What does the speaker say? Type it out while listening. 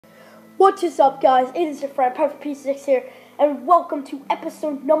What is up, guys? It is your friend Perfect P6 here, and welcome to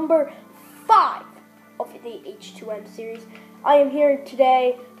episode number 5 of the H2M series. I am here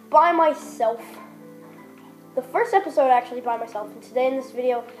today by myself. The first episode actually by myself, and today in this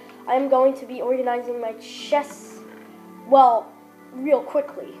video I am going to be organizing my chess, well, real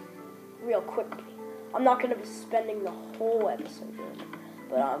quickly. I'm not going to be spending the whole episode doing it,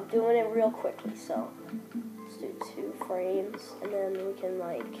 but I'm doing it real quickly, so let's do 2 frames, and then we can,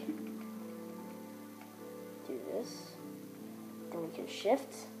 do this, then we can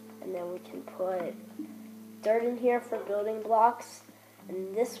shift, and then we can put dirt in here for building blocks,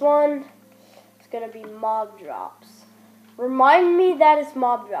 and this one is going to be mob drops. Remind me that it's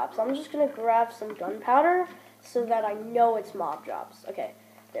mob drops. I'm just going to grab some gunpowder so that I know it's mob drops. Okay,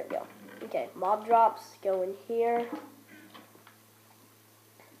 there we go. Okay, mob drops go in here.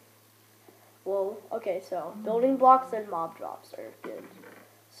 Whoa, okay, so building blocks and mob drops are good.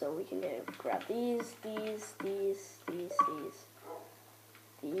 So we can grab these.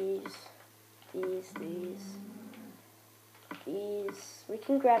 We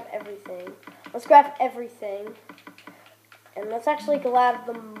can grab everything. Let's grab everything. And let's actually grab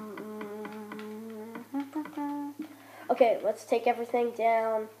them. Okay, let's take everything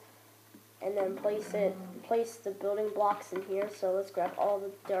down and then place the building blocks in here. So let's grab all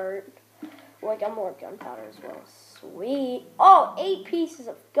the dirt. Well, I got more gunpowder as well. Sweet. Oh, 8 pieces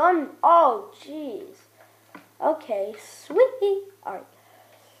of gun. Oh, jeez. Okay, sweet. Alright.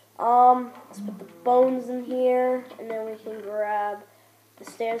 Let's put the bones in here, and then we can grab the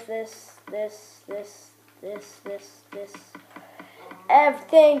stairs. This.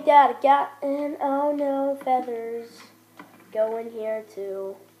 Everything that I got, and oh no, feathers go in here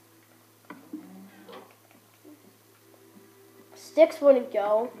too. Sticks wouldn't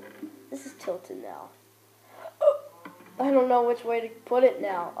go. This is tilted now. I don't know which way to put it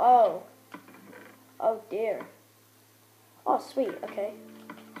now. Oh dear. Oh, sweet. Okay.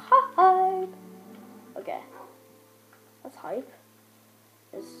 Hype. Okay. That's hype.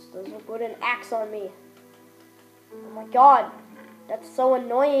 There's a wooden axe on me. Oh my god. That's so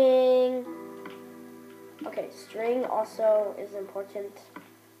annoying. Okay, string also is important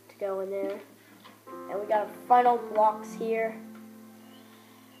to go in there. And we got final blocks here.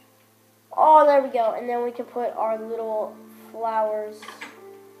 Oh, there we go. And then we can put our little flowers.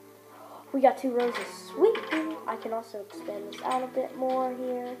 We got 2 roses. Sweet. I can also expand this out a bit more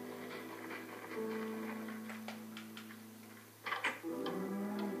here.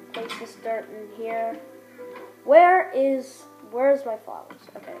 Place this dirt in here. Where's my flowers?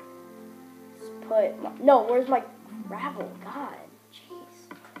 Okay. Where's my gravel? God, jeez.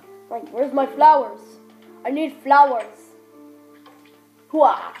 Where's my flowers? I need flowers.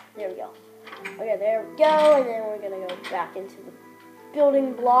 Hooah! There we go. Okay, there we go, and then we're gonna go back into the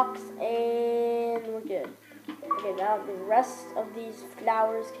building blocks, and we're good. Okay, now the rest of these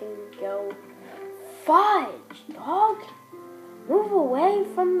flowers can go. Fudge, dog! Move away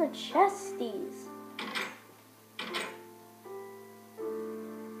from the chesties.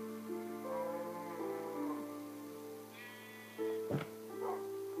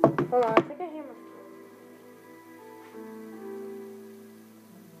 Hold on, I think I hear my...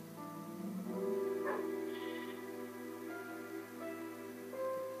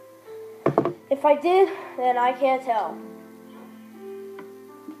 If I did, then I can't tell.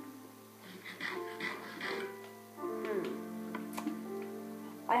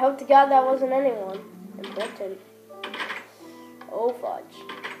 I hope to God that wasn't anyone important. Oh, fudge.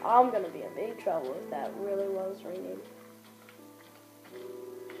 I'm going to be in big trouble if that really was ringing.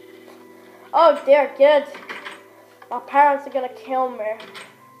 Oh, dear kids. My parents are going to kill me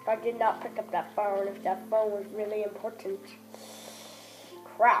if I did not pick up that phone, if that phone was really important.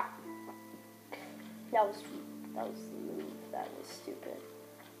 Crap. That was stupid.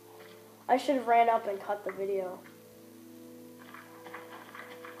 I should have ran up and cut the video.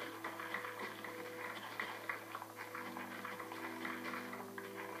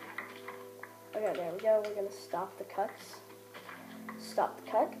 Okay, there we go. We're gonna stop the cuts. Stop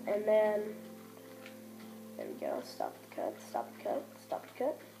the cut, and then there we go. Stop the cut. Stop the cut. Stop the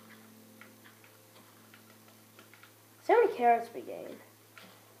cut. See how many carrots we gained.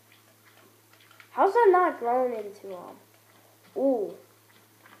 How's that not grown into, ooh.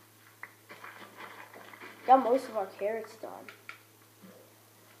 Got most of our carrots done.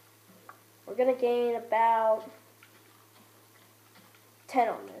 We're gonna gain about 10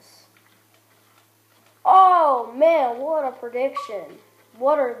 on this. Oh, man, what a prediction.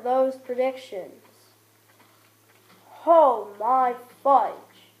 What are those predictions? Oh, my fudge.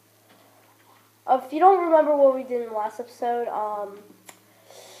 If you don't remember what we did in the last episode,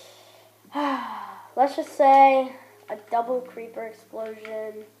 let's just say a double creeper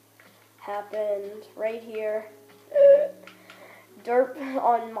explosion happened right here. Derp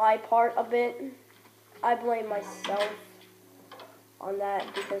on my part a bit. I blame myself on that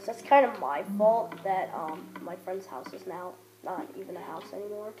because that's kind of my fault that my friend's house is now not even a house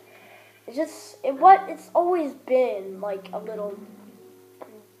anymore. It's always been like a little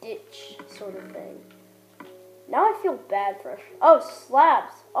ditch sort of thing. Now I feel bad for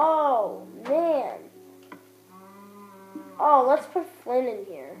slabs. Oh man. Oh, let's put Flint in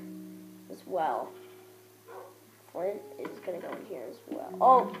here as well. Flint is gonna go in here as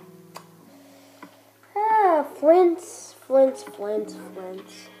well. Flint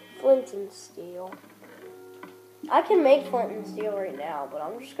and steel. I can make flint and steel right now, but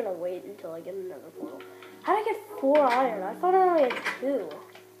I'm just gonna wait until I get another portal. How did I get 4 iron? I thought I only had 2.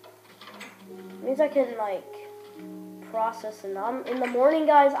 It means I can like process, and in the morning,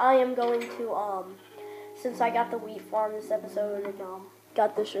 guys, I am going to since I got the wheat farm this episode and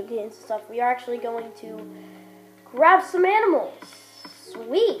got the sugar canes and stuff, we are actually going to grab some animals.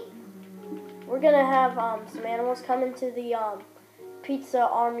 Sweet. We're gonna have some animals come into the pizza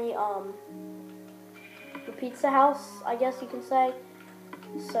army, the pizza house, I guess you can say.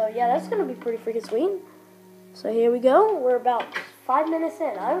 So yeah, that's gonna be pretty freaking sweet. So here we go. We're about 5 minutes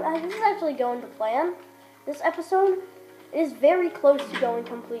in. This is actually going to plan. This episode is very close to going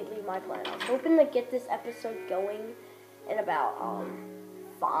completely my plan. I was hoping to get this episode going in about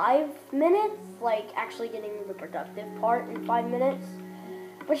 5 minutes, like actually getting the productive part in 5 minutes.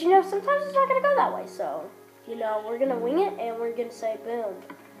 But sometimes it's not gonna go that way. So we're gonna wing it and we're gonna say boom,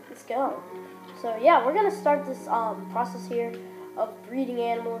 let's go. So yeah, we're gonna start this process here of breeding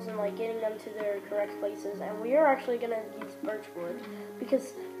animals and like getting them to their correct places, and we are actually gonna use birchwood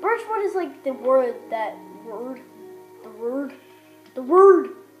because birchwood is like the wood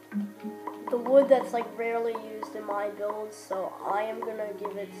that's like rarely used in my builds. So I am gonna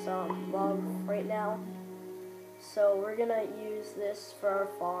give it some love right now. So we're gonna use this for our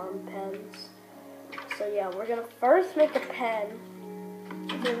farm pens. So yeah, we're gonna first make a pen.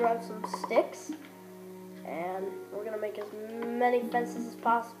 We're gonna grab some sticks, and we're gonna make as many fences as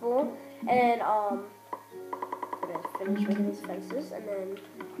possible. And we're gonna finish making these fences, and then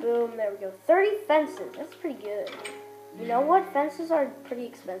boom, there we go. 30 fences. That's pretty good. You know what? Fences are pretty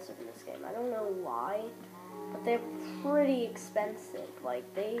expensive in this game. I don't know why, but they're pretty expensive. Like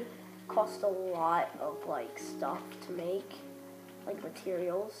they cost a lot of like stuff to make, like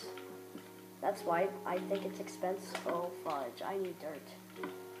materials. That's why I think it's expensive. Oh fudge, I need dirt.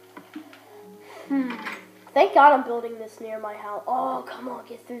 Thank God I'm building this near my house. Oh, come on,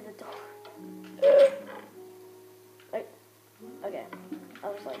 get through the door. Okay. I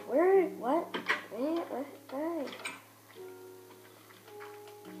was like, where, what? Where?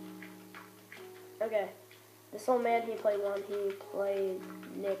 Okay. This old man, he played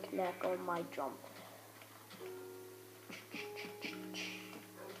knick-knack on my drum.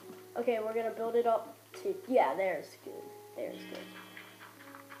 Okay, we're gonna build it up to, yeah, there's good.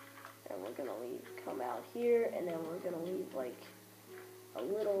 And we're gonna come out here, and then we're gonna leave like a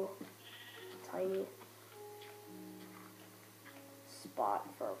little tiny spot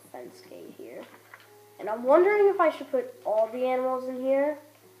for a fence gate here. And I'm wondering if I should put all the animals in here.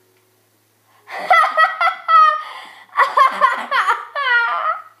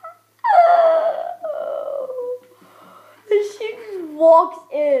 The sheep just walks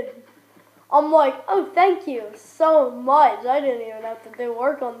in. I'm like, oh, thank you so much. I didn't even have to do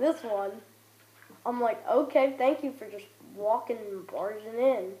work on this one. I'm like, okay, thank you for just walking and barging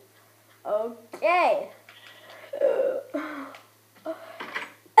in. Okay.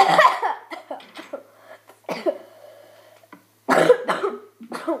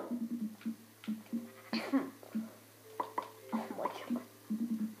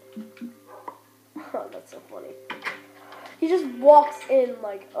 Oh, that's so funny. He just walks in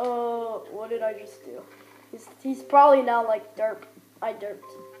like, oh, what did I just do? He's probably now like, derp. I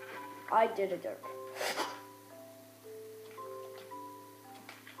derped. I did a derp.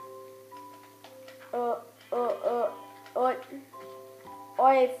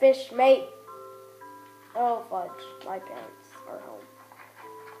 Oi, fish mate. Oh, fudge. My parents are home.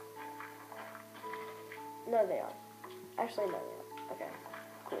 No, they aren't. Actually, no, they aren't. Okay,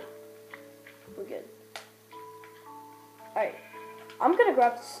 cool. We're good. Alright. I'm gonna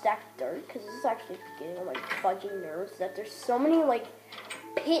grab the stacked dirt, because this is actually getting on my fudging nerves that there's so many, like,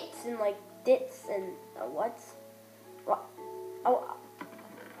 pits and, like, dits and, what? Oh,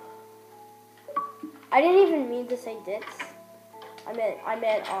 I didn't even mean to say dits. I meant,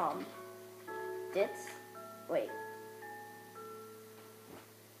 dits. Wait.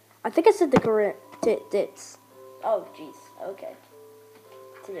 I think I said the correct Tits. Oh, jeez. Okay.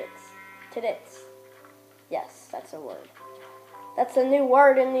 Tits. Yes, that's a word. That's a new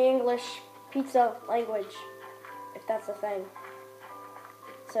word in the English pizza language, if that's a thing.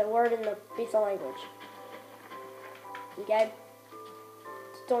 It's a word in the pizza language. Okay?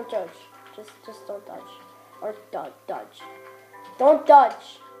 Just don't judge. Just don't judge. Or dodge. Don't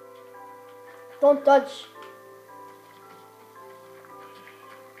dodge. Don't dodge.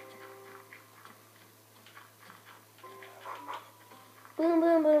 Boom,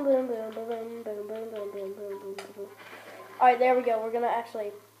 boom, boom, boom, boom, boom, boom, boom, boom, boom, boom, boom, boom. Alright, there we go. We're gonna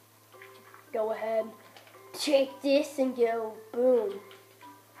actually go ahead, take this and go boom.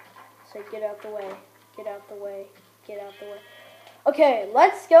 So get out the way. Get out the way. Get out the way. Okay,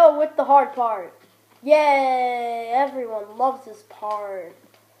 let's go with the hard part. Yay! Everyone loves this part.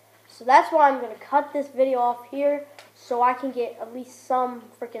 So that's why I'm going to cut this video off here so I can get at least some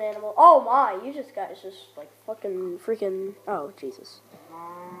freaking animal. Oh my, you guys just like fucking freaking, oh Jesus.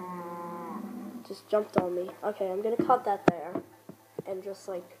 Just jumped on me. Okay, I'm going to cut that there. And just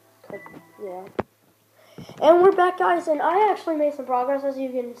like, cut, yeah. And we're back, guys, and I actually made some progress, as you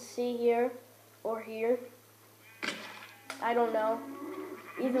can see here, or here. I don't know.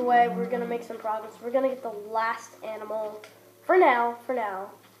 Either way, we're going to make some progress. We're going to get the last animal for now.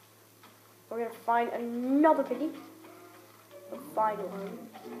 We're going to find another piggy. We'll find one.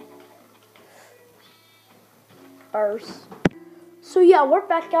 First. So, yeah, we're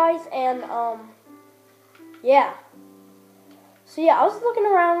back, guys, and, yeah. So, yeah, I was looking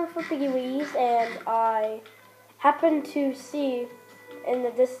around for piggy wees, and I happened to see in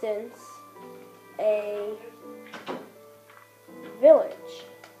the distance a village.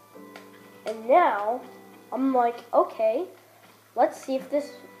 And now, I'm like, okay, let's see if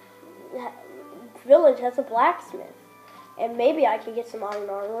this village has a blacksmith. And maybe I can get some iron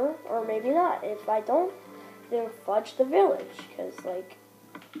armor, or maybe not. If I don't, then fudge the village. Because, like,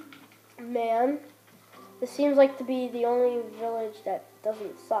 man, this seems like to be the only village that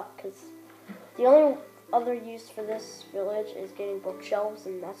doesn't suck. Because the only other use for this village is getting bookshelves,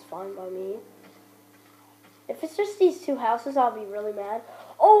 and that's fine by me. If it's just these two houses, I'll be really mad.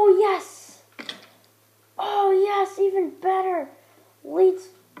 Oh, yes! Oh, yes, even better. Leads.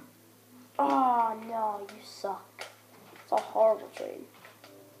 Oh, no, you suck. It's a horrible trade.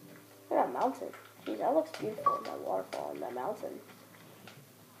 Look at that mountain. Jeez, that looks beautiful, that waterfall and that mountain.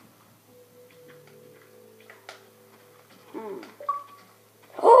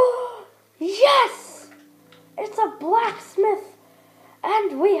 Oh, yes! It's a blacksmith.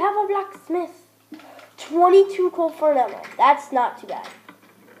 And we have a blacksmith. 22 coal for an emerald. That's not too bad.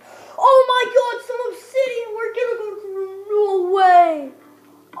 Oh my god, some obsidian. We're gonna go through. No way.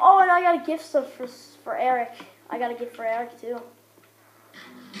 Oh, and I got a gift stuff for Eric. I got a gift for Eric too.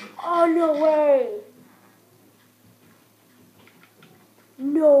 Oh, no way.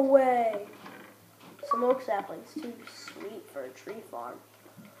 No way. Some oak saplings. Too sweet for a tree farm.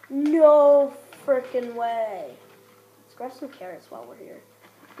 No freaking way. Let's grab some carrots while we're here.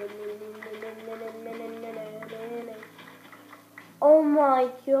 Oh my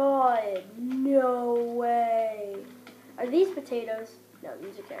god. No way. Are these potatoes? No,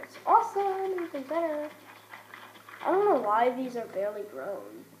 these are carrots. Awesome. Even better. I don't know why these are barely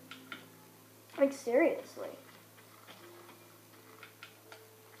grown. Like, seriously.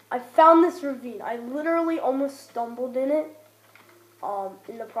 I found this ravine. I literally almost stumbled in it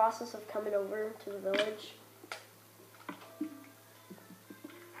in the process of coming over to the village.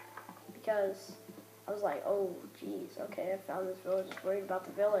 Because I was like, oh, geez, okay, I found this village. I was worried about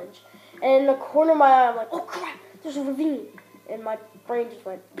the village. And in the corner of my eye, I'm like, oh, crap, there's a ravine. And my brain just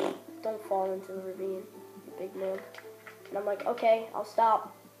went, don't fall into the ravine, you big man. And I'm like, okay, I'll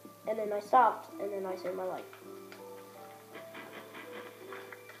stop. And then I stopped, and then I saved my life.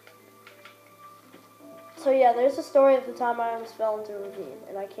 So yeah, there's a story of the time I almost fell into a ravine,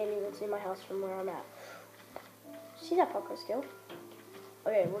 and I can't even see my house from where I'm at. See that pucker skill?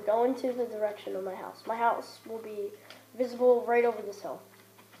 Okay, we're going to the direction of my house. My house will be visible right over this hill.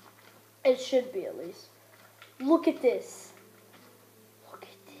 It should be, at least. Look at this. Look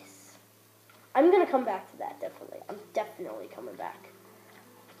at this. I'm going to come back to that, definitely. I'm definitely coming back.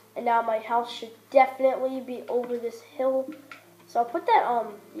 And now my house should definitely be over this hill. So I'll put that,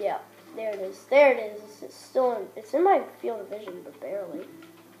 yeah, there it is. There it is. It's still in, it's in my field of vision, but barely.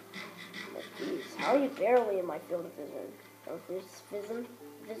 Like, geez, how are you barely in my field of vision?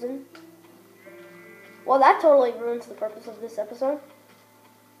 Vision? Well, that totally ruins the purpose of this episode.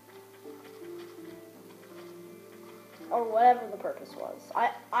 Or whatever the purpose was.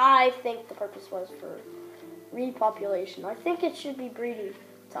 I think the purpose was for repopulation. I think it should be breeding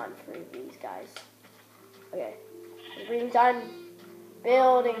time for these guys. Okay. Building time.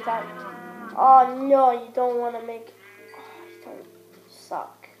 Building time. Oh no, you don't want to make. Oh, you don't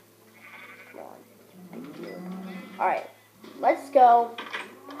suck. Come on. Alright. Let's go.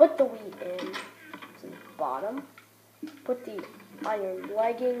 Put the wheat in to the bottom. Put the iron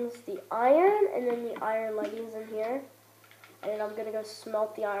leggings, the iron, and then the iron leggings in here. And then I'm going to go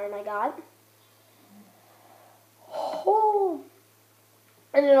smelt the iron I got. Oh.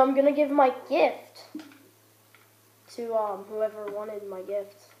 And then I'm going to give my gift to whoever wanted my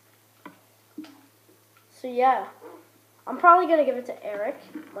gift. So yeah, I'm probably going to give it to Eric,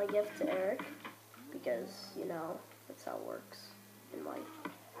 my gift to Eric, because, you know, that's how it works in life.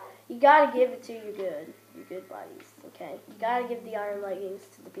 You got to give it to your good buddies, okay? You got to give the iron leggings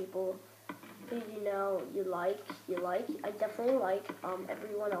to the people who you know you like. I definitely like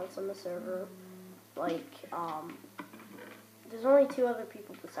everyone else on the server. Like, there's only 2 other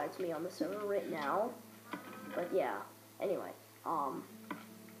people besides me on the server right now. But yeah, anyway, my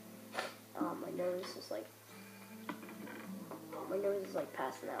nose is like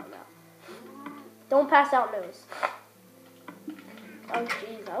passing out now. Don't pass out, nose. Oh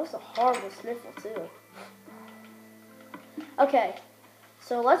jeez, that was a horrible sniffle too. Okay,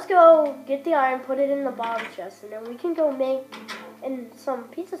 so let's go get the iron, put it in the bottom chest, and then we can go make some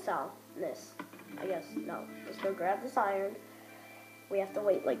pizza saladness. I guess, no. Let's go grab this iron. We have to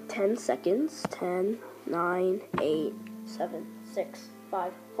wait like 10 seconds. 10, 9, 8, 7, 6,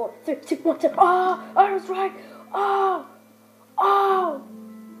 5, 4, 3, 2, 1, 2. Oh, I was right. Oh,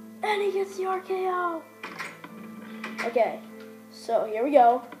 and he gets the RKO. Okay, so here we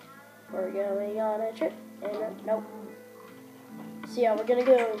go. We're going on a trip. And nope. So yeah, we're gonna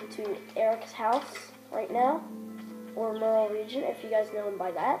go to Eric's house right now, or Merle region, if you guys know him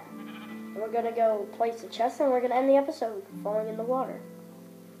by that. And we're gonna go place a chest, and we're gonna end the episode falling in the water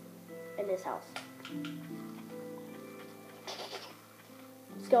in his house.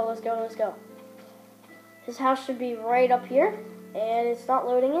 Let's go. His house should be right up here, and it's not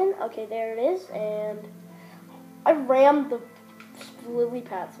loading in. Okay, there it is, and I rammed the lily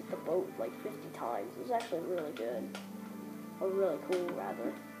pads with the boat like 50 times. It was actually really good. Or really cool,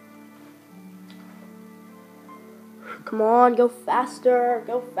 rather. Come on, go faster.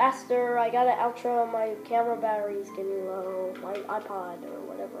 I gotta outro, my camera battery's getting low. My iPod, or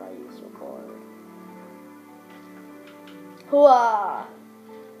whatever I use to record. Hooah!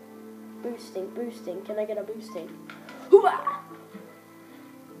 Boosting. Can I get a boosting? Hooah!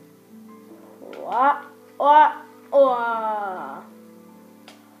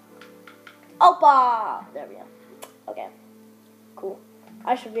 Opa! There we go. Okay. Cool.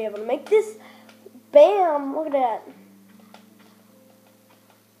 I should be able to make this. Bam! Look at that.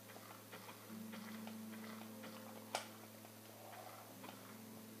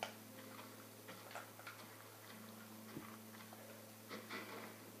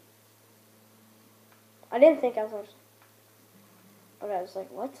 I didn't think I was. Okay, I was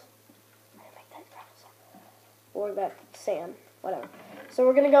like, what? I didn't make that gravel sand. Or that sand. Whatever. So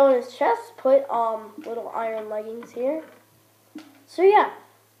we're gonna go in his chest, put little iron leggings here. So yeah,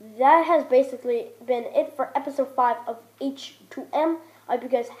 that has basically been it for episode 5 of H2M. I hope you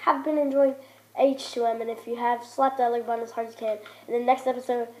guys have been enjoying H2M, and if you have, slap that like button as hard as you can. And the next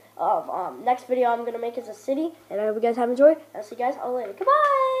episode of next video I'm gonna make is a city, and I hope you guys have enjoyed. I'll see you guys all later.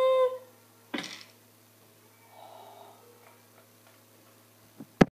 Goodbye.